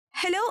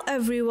Hello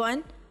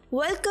everyone,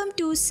 welcome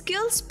to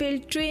Skills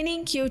Build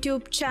Training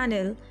YouTube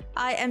channel.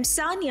 I am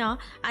Sanya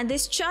and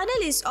this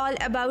channel is all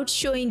about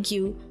showing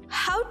you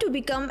how to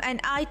become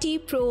an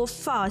IT pro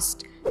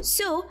fast.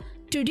 So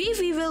today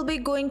we will be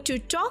going to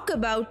talk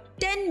about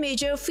 10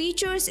 major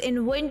features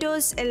in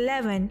Windows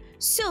 11.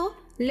 So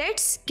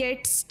let's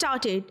get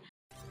started.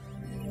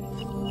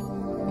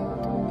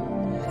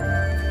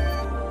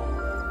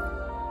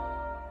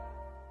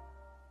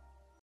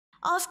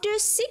 After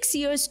 6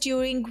 years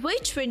during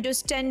which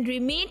Windows 10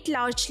 remained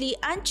largely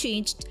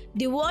unchanged,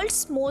 the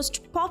world's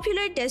most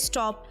popular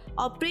desktop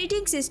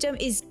operating system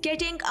is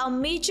getting a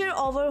major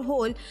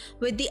overhaul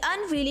with the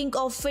unveiling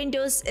of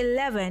Windows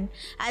 11,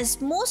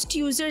 as most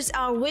users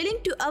are willing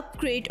to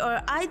upgrade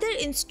or either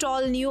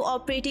install new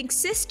operating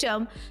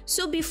system.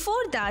 So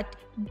before that,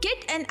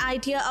 get an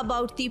idea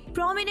about the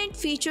prominent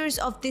features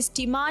of this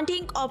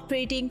demanding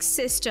operating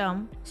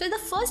system. So the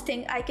first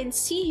thing I can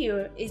see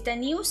here is the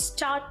new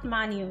Start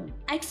menu.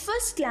 At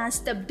first glance,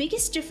 the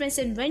biggest difference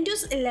in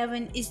Windows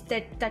 11 is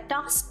that the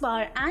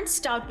Taskbar and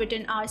Start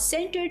button are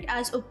centered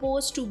as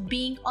opposed to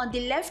being on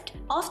the left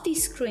of the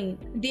screen.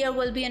 There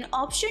will be an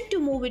option to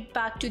move it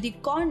back to the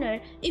corner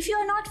if you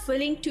are not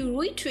willing to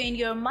retrain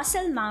your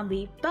muscle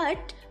memory,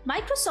 but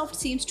Microsoft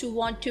seems to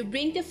want to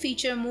bring the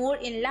feature more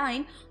in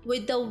line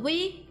with the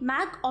way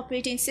Mac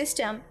operating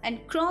system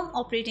and Chrome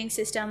operating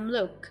system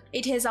look.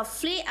 It has a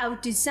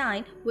layout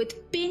design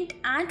with pinned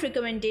and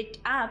recommended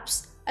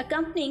apps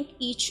accompanying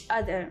each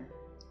other.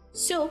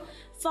 So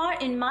far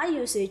in my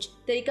usage,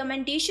 the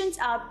recommendations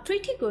are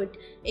pretty good.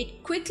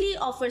 It quickly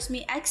offers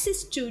me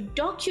access to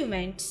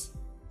documents,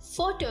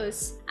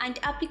 photos, and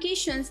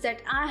applications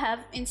that I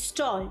have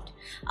installed.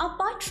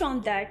 Apart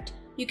from that,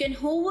 you can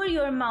hover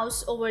your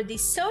mouse over the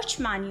search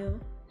menu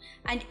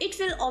and it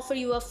will offer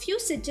you a few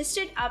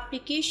suggested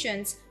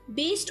applications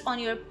based on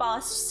your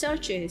past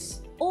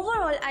searches.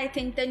 Overall, I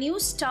think the new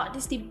Start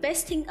is the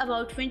best thing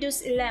about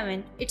Windows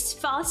 11. It's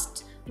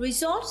fast,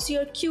 resolves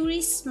your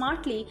queries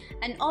smartly,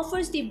 and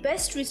offers the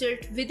best result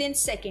within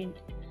seconds.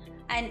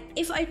 And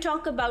if I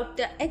talk about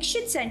the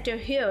Action Center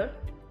here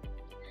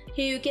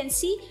you can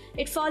see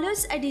it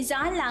follows a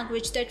design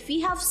language that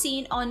we have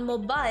seen on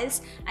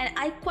mobiles, and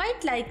I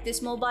quite like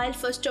this mobile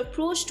first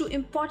approach to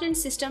important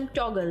system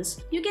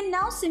toggles. You can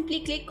now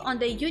simply click on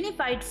the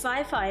unified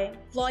Wi-Fi,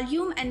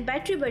 volume and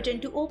battery button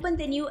to open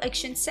the new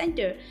Action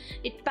Center.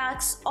 It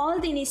packs all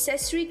the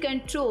necessary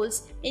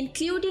controls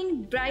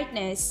including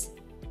brightness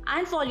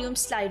and volume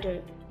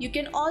slider. You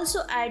can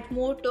also add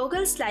more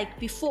toggles like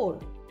before.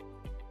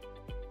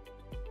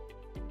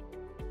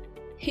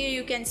 Here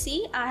you can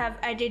see I have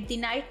added the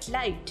night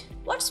light.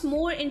 What's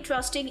more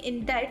interesting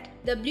in that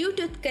the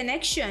Bluetooth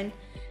connection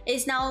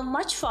is now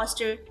much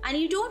faster and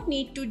you don't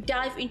need to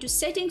dive into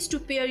settings to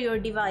pair your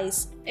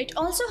device. It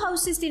also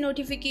houses the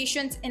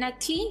notifications in a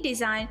clean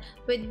design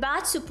with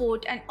batch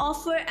support and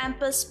offer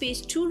ample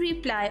space to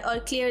reply or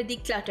clear the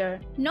clutter.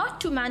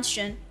 Not to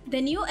mention, the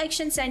new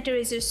Action Center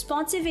is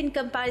responsive in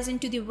comparison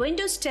to the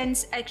Windows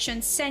 10's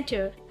Action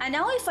Center. And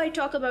now if I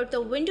talk about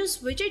the Windows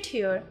widget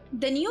here,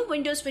 the new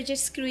Windows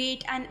widgets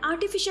create an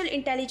artificial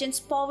intelligence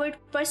powered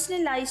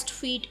personalized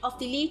feed of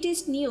the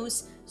latest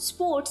news,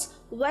 sports,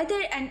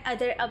 weather and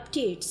other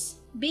updates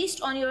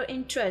based on your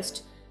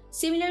interest,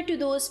 similar to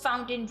those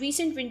found in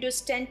recent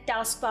Windows 10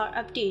 Taskbar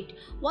update.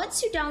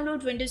 Once you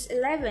download Windows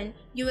 11,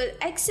 you will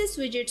access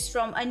widgets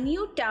from a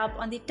new tab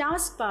on the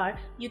taskbar.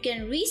 You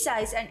can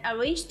resize and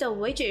arrange the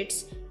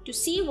widgets to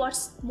see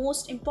what's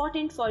most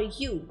important for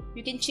you.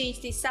 You can change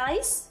the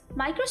size.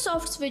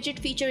 Microsoft's widget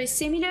feature is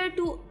similar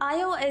to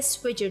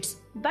iOS widgets,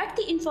 but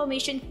the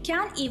information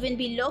can even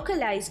be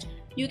localized.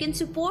 You can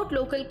support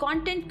local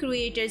content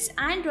creators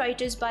and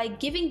writers by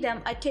giving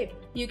them a tip.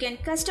 You can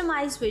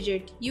customize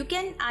widget. You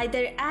can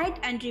either add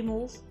and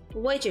remove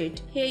widget.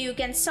 Here you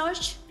can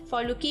search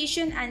for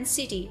location and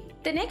city.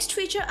 The next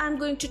feature I'm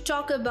going to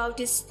talk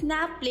about is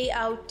Snap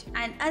Layout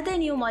and other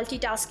new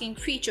multitasking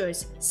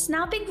features.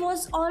 Snapping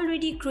was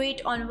already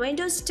great on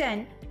Windows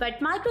 10, but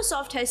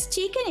Microsoft has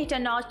taken it a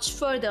notch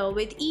further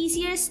with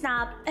easier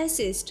Snap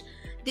Assist.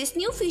 This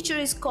new feature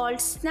is called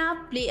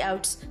Snap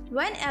Layouts.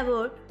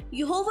 Whenever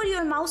you hover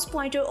your mouse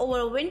pointer over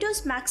a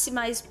Windows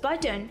Maximize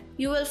button,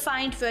 you will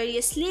find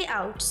various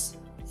layouts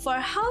for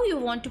how you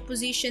want to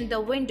position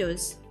the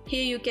windows.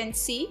 Here you can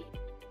see.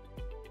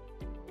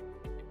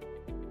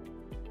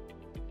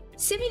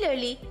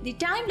 Similarly, the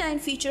timeline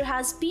feature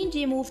has been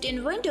removed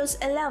in Windows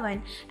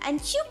 11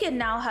 and you can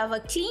now have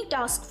a clean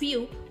task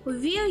view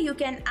where you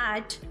can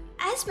add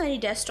as many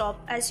desktops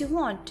as you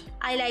want.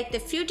 I like the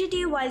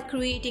fluidity while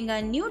creating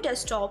a new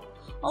desktop.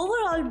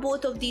 Overall,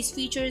 both of these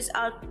features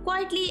are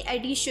quietly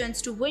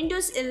additions to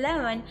Windows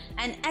 11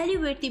 and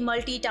elevate the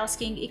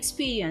multitasking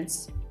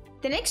experience.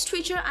 The next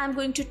feature I'm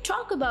going to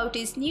talk about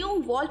is new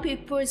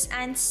wallpapers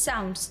and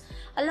sounds.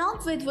 Along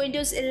with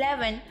Windows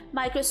 11,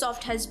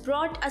 Microsoft has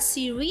brought a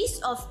series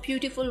of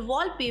beautiful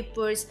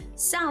wallpapers,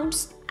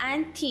 sounds,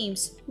 and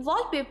themes.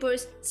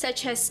 Wallpapers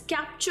such as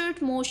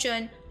captured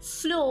motion,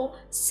 flow,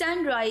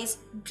 sunrise,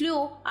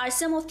 glow are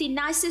some of the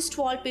nicest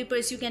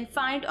wallpapers you can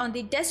find on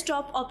the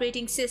desktop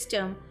operating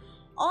system.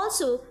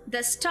 Also,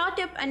 the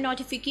startup and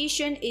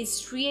notification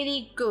is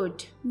really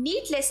good.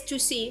 Needless to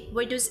say,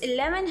 Windows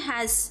 11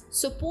 has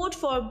support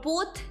for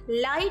both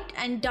light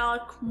and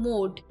dark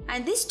mode,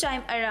 and this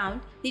time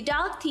around, the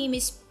dark theme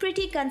is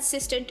pretty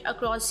consistent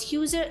across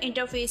user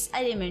interface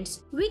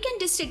elements. We can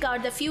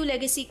disregard the few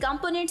legacy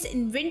components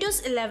in Windows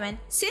 11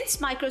 since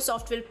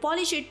Microsoft will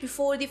polish it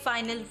before the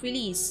final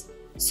release.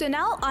 So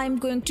now I'm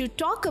going to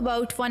talk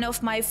about one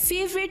of my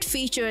favorite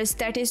features,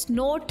 that is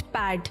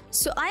Notepad.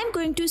 So I'm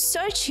going to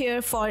search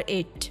here for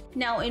it.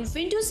 Now in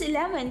Windows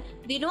 11,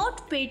 the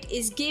Notepad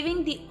is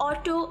giving the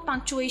auto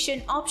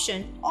punctuation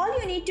option. All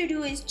you need to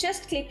do is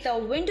just click the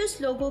Windows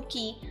logo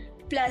key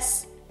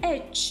plus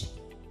H.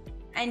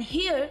 And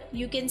here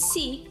you can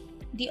see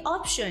the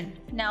option.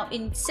 Now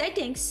in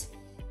settings,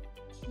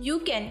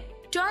 you can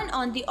turn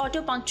on the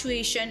auto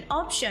punctuation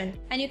option,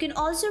 and you can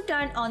also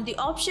turn on the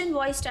option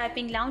voice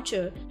typing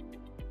launcher.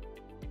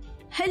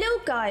 Hello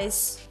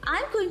guys,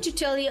 I'm going to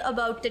tell you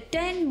about the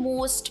 10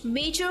 most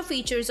major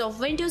features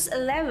of Windows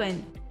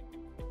 11.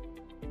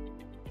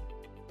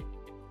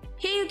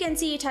 Here you can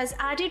see it has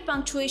added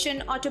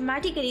punctuation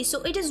automatically,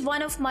 so it is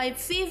one of my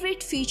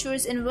favorite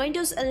features in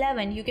Windows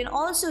 11. You can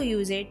also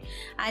use it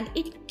and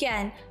it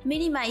can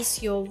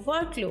minimize your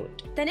workload.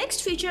 The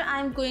next feature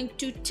I'm going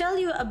to tell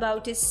you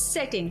about is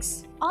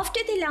settings.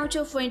 After the launch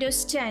of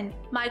Windows 10,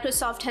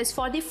 Microsoft has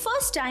for the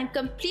first time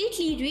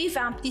completely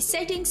revamped the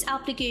settings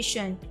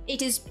application.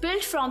 It is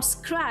built from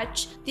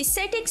scratch. The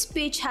settings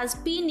page has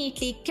been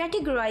neatly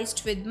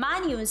categorized with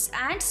menus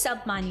and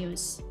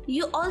submenus.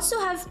 You also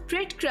have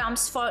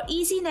breadcrumbs for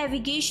easy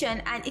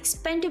navigation and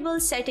expandable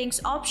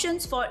settings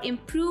options for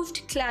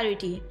improved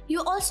clarity.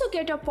 You also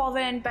get a power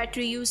and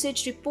battery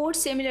usage report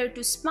similar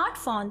to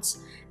smartphones,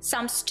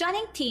 some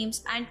stunning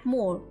themes, and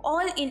more.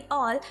 All in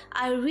all,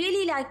 I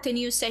really like the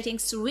new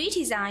settings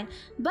redesign,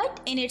 but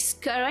in its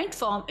current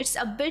form, it's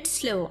a bit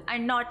slow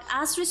and not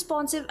as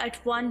responsive as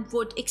one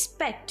would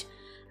expect.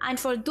 And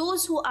for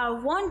those who are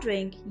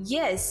wondering,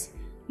 yes,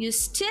 you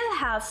still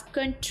have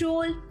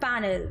Control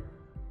Panel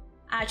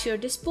at your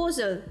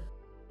disposal.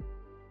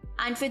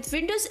 And with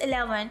Windows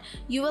 11,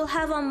 you will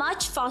have a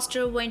much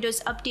faster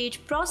Windows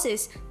update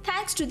process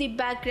thanks to the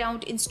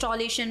background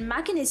installation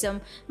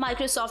mechanism.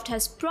 Microsoft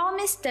has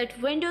promised that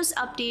Windows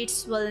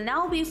updates will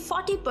now be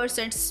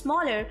 40%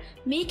 smaller,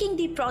 making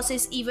the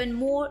process even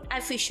more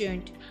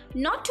efficient.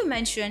 Not to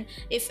mention,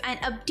 if an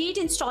update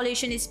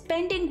installation is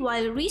pending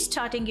while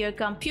restarting your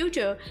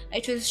computer,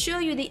 it will show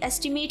you the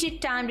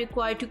estimated time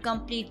required to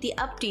complete the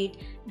update.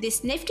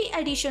 This nifty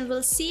addition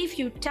will save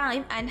you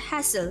time and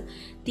hassle.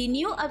 The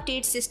new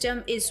update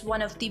system is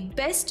one of the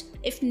best,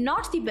 if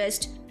not the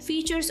best,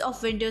 features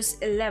of Windows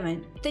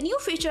 11. The new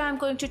feature I'm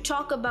going to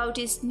talk about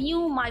is new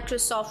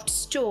Microsoft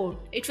Store.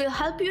 It will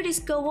help you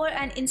discover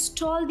and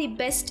install the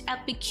best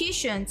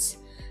applications,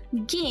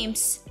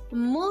 games,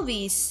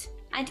 movies,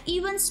 and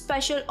even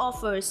special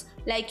offers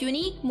like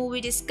unique movie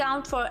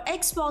discount for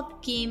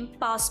Xbox Game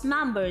Pass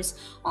members.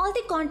 All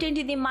the content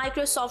in the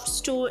Microsoft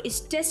Store is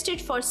tested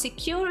for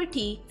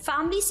security,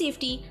 family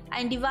safety,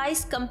 and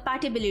device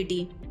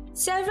compatibility.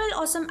 Several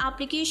awesome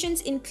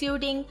applications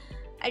including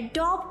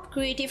Adobe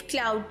Creative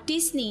Cloud,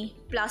 Disney+,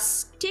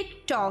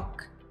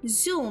 TikTok,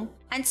 Zoom,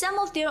 and some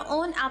of their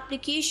own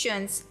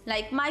applications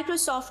like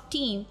Microsoft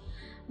Teams,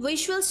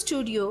 Visual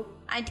Studio,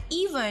 and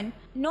even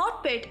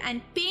Notepad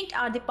and Paint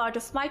are the part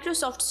of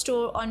Microsoft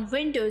Store on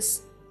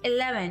Windows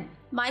 11.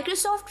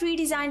 Microsoft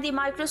redesigned the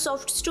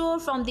Microsoft Store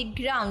from the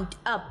ground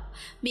up,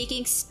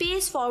 making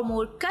space for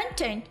more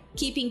content,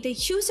 keeping the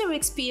user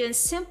experience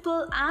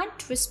simple and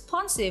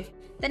responsive.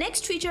 The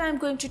next feature I'm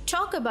going to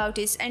talk about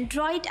is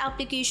Android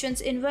applications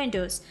in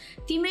Windows.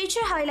 The major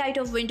highlight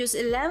of Windows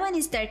 11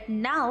 is that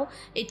now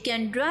it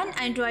can run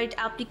Android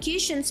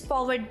applications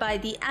powered by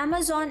the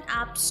Amazon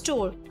App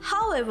Store.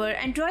 However,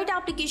 Android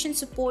application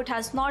support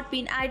has not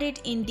been added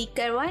in the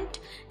current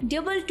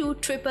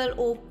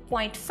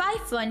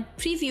 22.00.51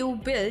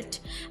 preview build.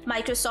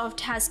 Microsoft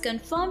has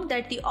confirmed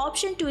that the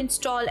option to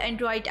install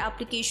Android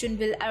application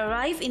will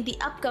arrive in the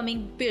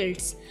upcoming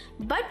builds.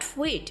 But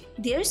wait,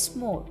 there's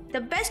more. The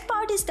best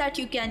part is that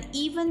you can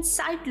even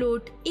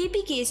sideload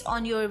APKs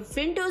on your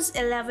Windows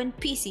 11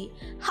 PC.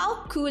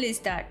 How cool is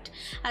that?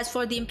 As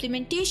for the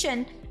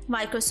implementation,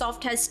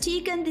 Microsoft has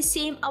taken the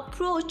same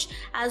approach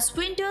as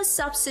Windows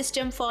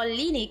subsystem for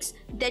Linux.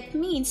 That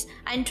means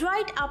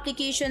Android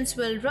applications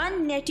will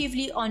run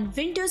natively on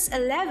Windows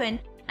 11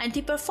 and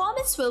the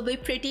performance will be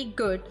pretty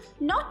good.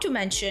 Not to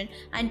mention,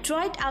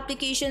 Android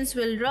applications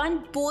will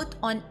run both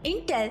on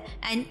Intel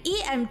and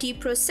AMD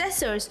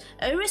processors,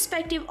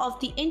 irrespective of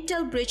the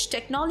Intel Bridge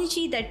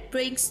technology that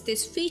brings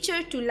this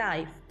feature to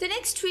life. The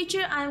next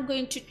feature I'm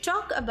going to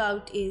talk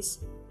about is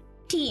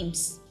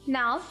Themes.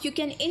 Now you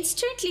can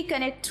instantly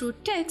connect through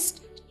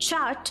text,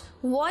 chat,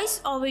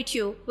 voice or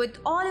video with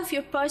all of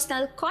your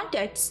personal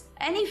contacts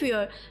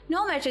anywhere,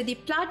 no matter the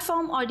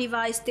platform or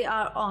device they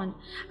are on,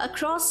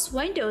 across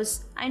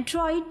Windows,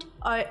 Android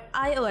or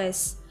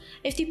iOS.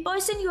 If the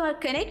person you are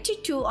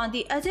connected to on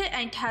the other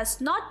end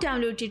has not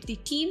downloaded the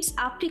Teams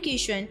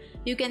application,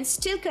 you can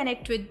still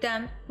connect with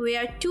them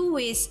via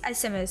two-way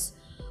SMS.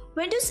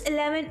 Windows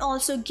 11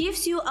 also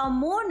gives you a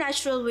more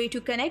natural way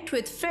to connect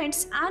with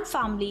friends and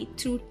family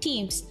through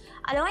Teams,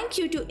 allowing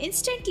you to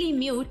instantly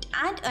mute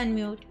and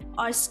unmute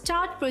or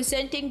start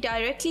presenting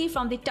directly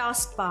from the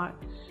taskbar.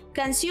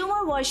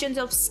 Consumer versions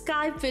of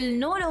Skype will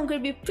no longer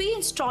be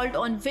pre-installed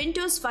on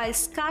Windows, while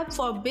Skype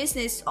for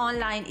Business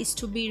Online is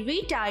to be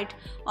retired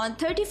on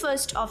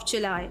 31st of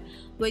July,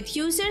 with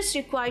users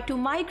required to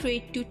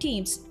migrate to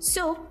Teams.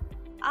 So,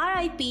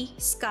 RIP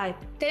Skype.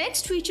 The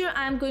next feature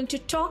I am going to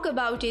talk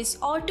about is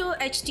Auto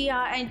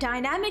HDR and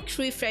Dynamic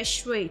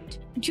Refresh Rate.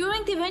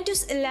 During the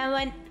Windows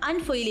 11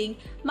 unveiling,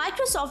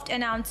 Microsoft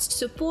announced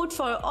support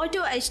for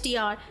Auto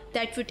HDR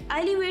that would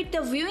elevate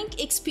the viewing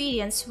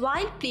experience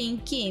while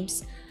playing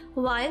games.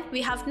 While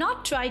we have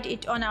not tried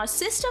it on our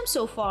system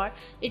so far,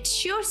 it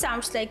sure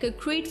sounds like a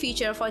great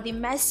feature for the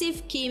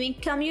massive gaming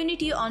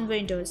community on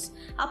Windows.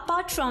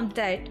 Apart from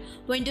that,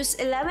 Windows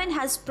 11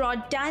 has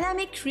brought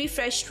dynamic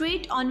refresh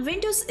rate on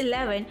Windows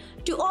 11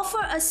 to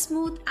offer a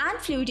smooth and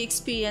fluid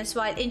experience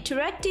while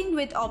interacting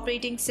with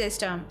operating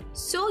system.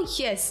 So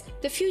yes,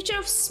 the future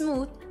of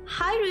smooth,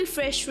 high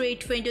refresh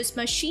rate Windows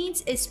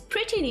machines is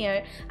pretty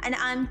near, and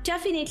I'm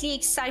definitely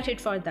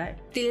excited for that.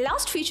 The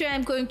last feature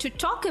I'm going to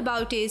talk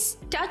about is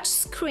touch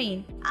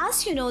screen.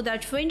 As you know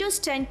that Windows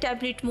 10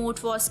 tablet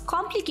mode was a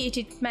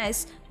complicated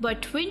mess,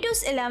 but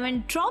Windows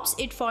 11 drops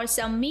it for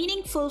some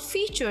meaningful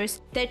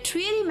features that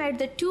really made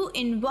the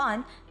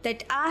two-in-one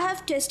that I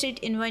have tested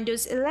in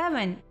Windows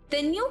 11.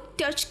 The new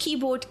touch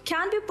keyboard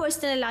can be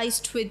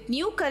personalized with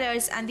new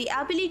colors and the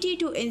ability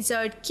to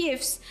insert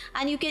GIFs,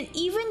 and you can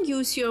even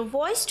use your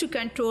voice to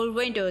control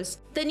Windows.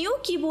 The new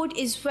keyboard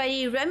is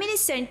very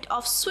reminiscent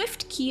of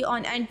SwiftKey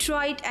on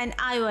Android and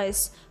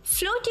iOS,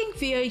 floating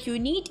where you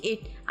need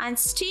it and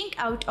staying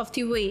out of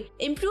the way.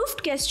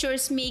 Improved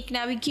gestures make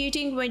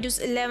navigating Windows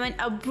 11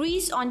 a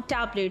breeze on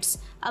tablets,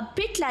 a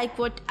bit like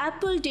what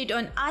Apple did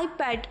on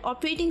iPad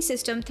operating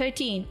system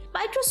 13.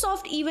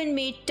 Microsoft even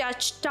made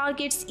touch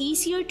targets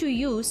easier to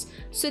use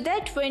so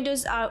that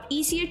windows are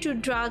easier to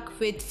drag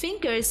with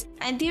fingers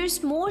and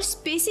there's more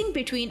spacing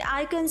between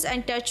icons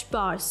and touch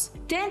bars.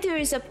 Then there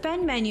is a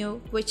pen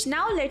menu which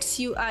now lets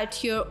you add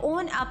your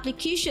own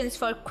applications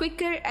for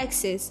quicker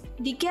access.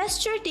 The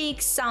gesture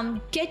takes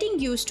some getting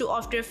used to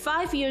after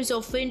 5 years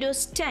of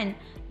Windows 10,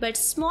 but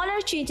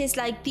smaller changes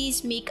like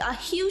these make a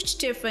huge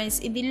difference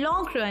in the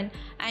long run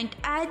and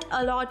add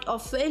a lot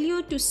of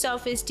value to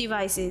Surface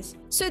devices.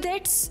 So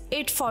that's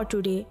it for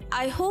today.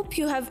 I hope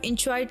you have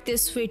enjoyed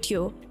this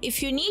video.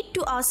 If you need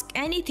to ask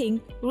anything,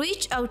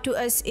 reach out to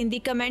us in the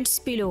comments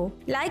below.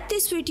 Like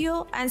this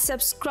video and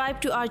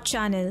subscribe to our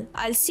channel.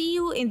 I'll see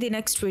you in the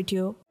next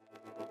video.